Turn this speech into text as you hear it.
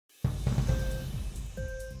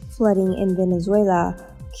Flooding in Venezuela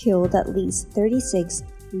killed at least 36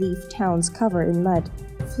 leaf towns covered in mud.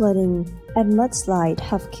 Flooding and mudslide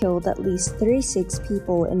have killed at least 36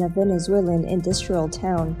 people in a Venezuelan industrial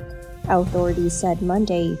town, authorities said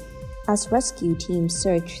Monday, as rescue teams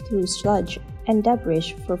search through sludge and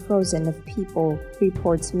debris for frozen of people,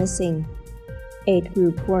 reports missing. Aid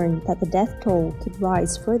group warned that the death toll could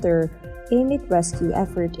rise further amid rescue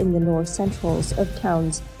effort in the north-centrals of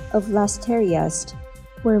towns of Las Tejerías,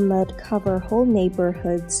 where mud covered whole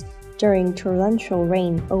neighborhoods during torrential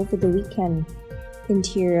rain over the weekend.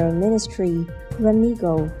 Interior Ministry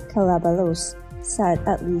Remigio Ceballos said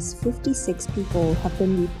at least 56 people have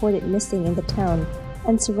been reported missing in the town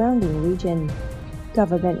and surrounding region.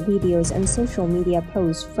 Government videos and social media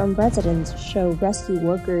posts from residents show rescue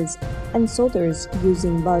workers and soldiers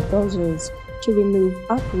using bulldozers to remove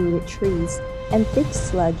uprooted trees and thick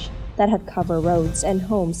sludge that had covered roads and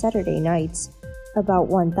homes Saturday nights. About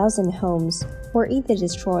 1,000 homes were either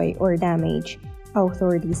destroyed or damaged,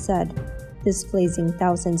 authorities said, displacing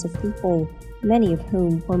thousands of people, many of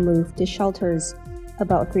whom were moved to shelters.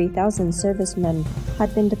 About 3,000 servicemen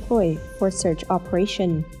had been deployed for search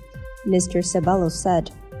operation. Mr. Ceballos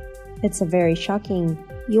said, "It's a very shocking.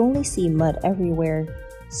 You only see mud everywhere,"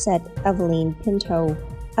 said Evelyn Pinto,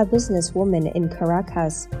 a businesswoman in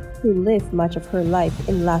Caracas who lived much of her life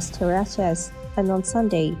in Las Tejerías and on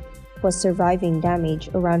Sunday was surviving damage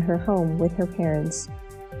around her home with her parents.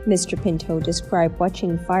 Mr. Pinto described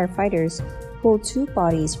watching firefighters pull two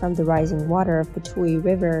bodies from the rising water of the Tuy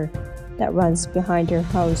River that runs behind her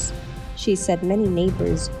house. She said many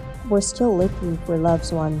neighbors were still looking for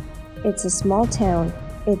loved ones. "It's a small town.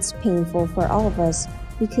 It's painful for all of us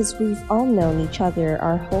because we've all known each other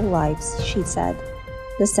our whole lives," she said.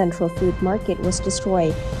 The central food market was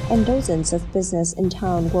destroyed and dozens of businesses in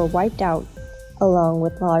town were wiped out, along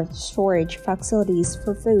with large storage facilities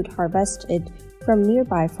for food harvested from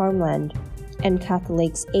nearby farmland, and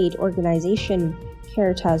Catholics aid organization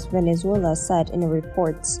Caritas Venezuela said in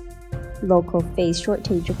reports. Local face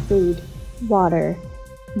shortage of food, water,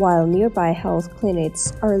 while nearby health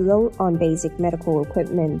clinics are low on basic medical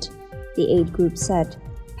equipment, the aid group said.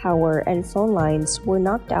 Power and phone lines were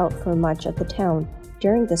knocked out for much of the town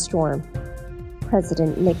during the storm.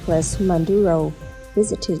 President Nicolas Maduro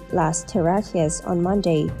visited Las Tejerías on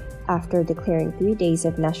Monday after declaring 3 days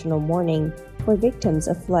of national mourning for victims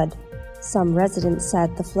of flood. Some residents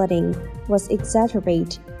said the flooding was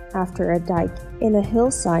exacerbated after a dike in a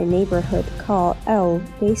hillside neighborhood called El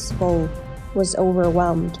Baseball was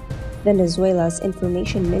overwhelmed. Venezuela's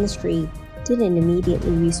information ministry didn't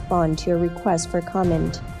immediately respond to a request for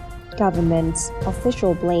comment. Government's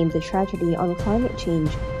official blamed the tragedy on climate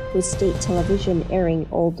change, with state television airing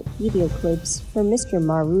old video clips from Mr.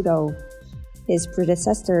 Maduro, his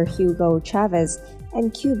predecessor Hugo Chavez,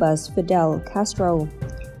 and Cuba's Fidel Castro,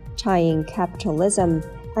 tying capitalism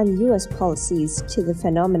and U.S. policies to the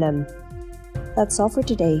phenomenon. That's all for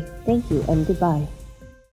today. Thank you and goodbye.